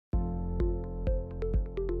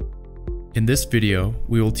In this video,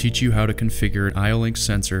 we will teach you how to configure an IO-Link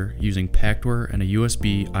sensor using Pactware and a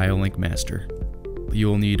USB IO-Link master. You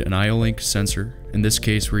will need an IO-Link sensor. In this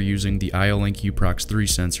case, we're using the IO-Link Uprox 3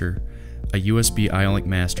 sensor, a USB IO-Link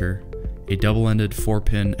master, a double-ended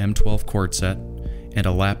 4-pin M12 cord set, and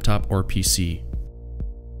a laptop or PC.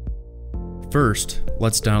 First,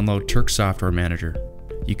 let's download Turck Software Manager.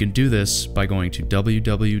 You can do this by going to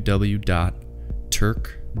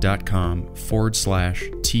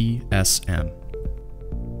www.turck.com/TSM.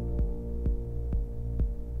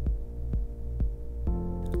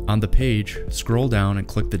 On the page, scroll down and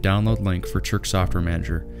click the download link for Turck Software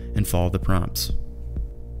Manager and follow the prompts.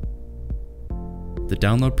 The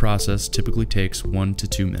download process typically takes 1 to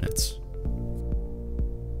 2 minutes.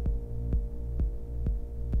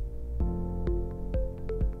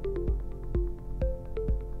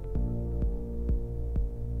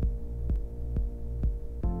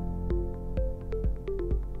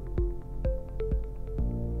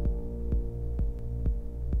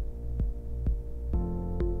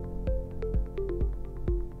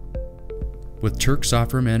 With Turck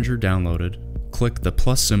Software Manager downloaded, click the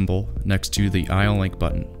plus symbol next to the IO-Link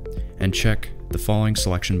button and check the following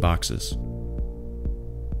selection boxes: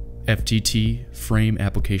 FTT Frame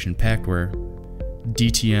Application Pactware,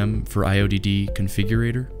 DTM for IODD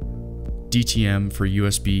Configurator, DTM for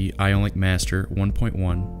USB IO-Link Master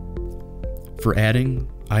 1.1. For adding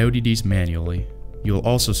IODDs manually, you will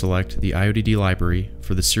also select the IODD library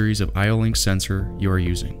for the series of IO-Link sensor you are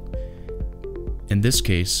using. In this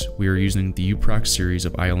case, we are using the Uprox series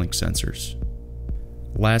of IO-Link sensors.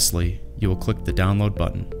 Lastly, you will click the download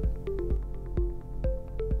button.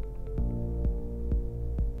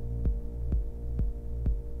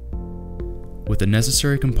 With the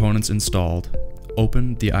necessary components installed,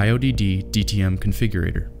 open the IODD DTM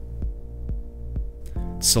configurator.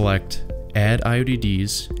 Select Add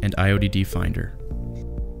IODDs and IODD Finder.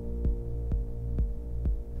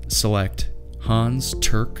 Select Hans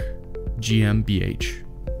Turck Gmbh.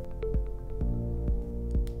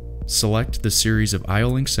 Select the series of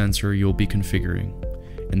IO-Link sensor you will be configuring.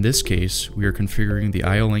 In this case, we are configuring the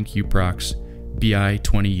IO-Link Uprox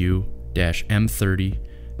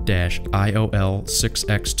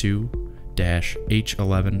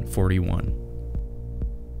Bi20U-M30-IOL6X2-H1141.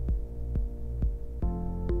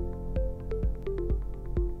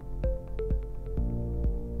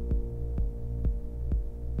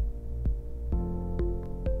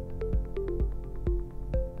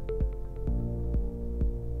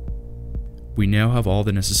 We now have all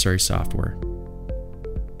the necessary software.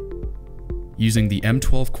 Using the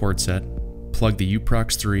M12 cord set, plug the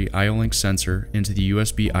Uprox 3 IO-Link sensor into the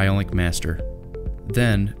USB IO-Link master.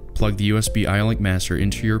 Then, plug the USB IO-Link master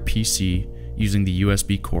into your PC using the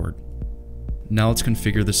USB cord. Now let's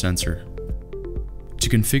configure the sensor. To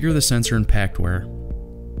configure the sensor in Pactware,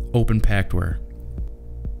 open Pactware.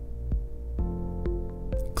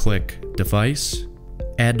 Click Device,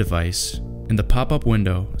 Add Device. In the pop-up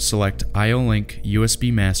window, select IO-Link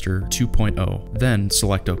USB Master 2.0, then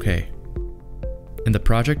select OK. In the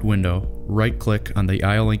project window, right-click on the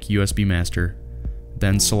IO-Link USB Master,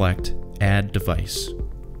 then select Add Device.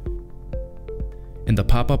 In the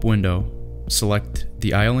pop-up window, select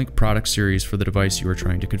the IO-Link product series for the device you are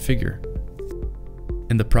trying to configure.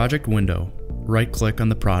 In the project window, right-click on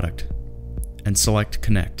the product and select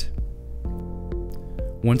Connect.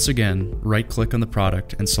 Once again, right-click on the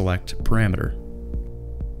product and select Parameter.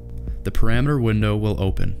 The parameter window will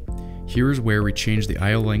open. Here is where we change the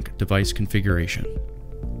IO-Link device configuration.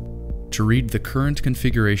 To read the current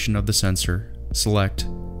configuration of the sensor, select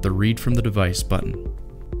the Read from the Device button.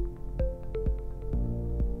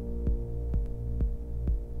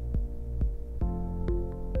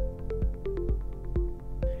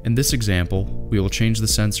 In this example, we will change the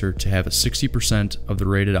sensor to have 60% of the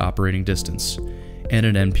rated operating distance and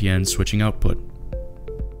an NPN switching output.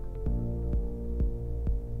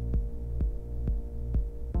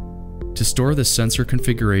 To store this sensor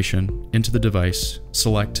configuration into the device,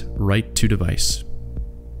 select Write to Device.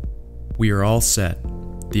 We are all set.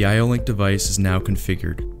 The IO-Link device is now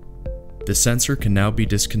configured. The sensor can now be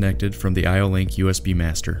disconnected from the IO-Link USB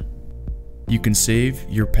master. You can save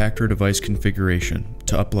your Pactware device configuration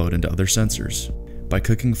to upload into other sensors by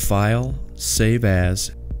clicking File, Save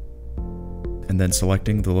As, and then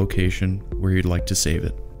selecting the location where you'd like to save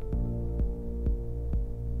it.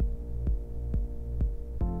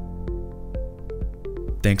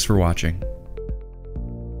 Thanks for watching.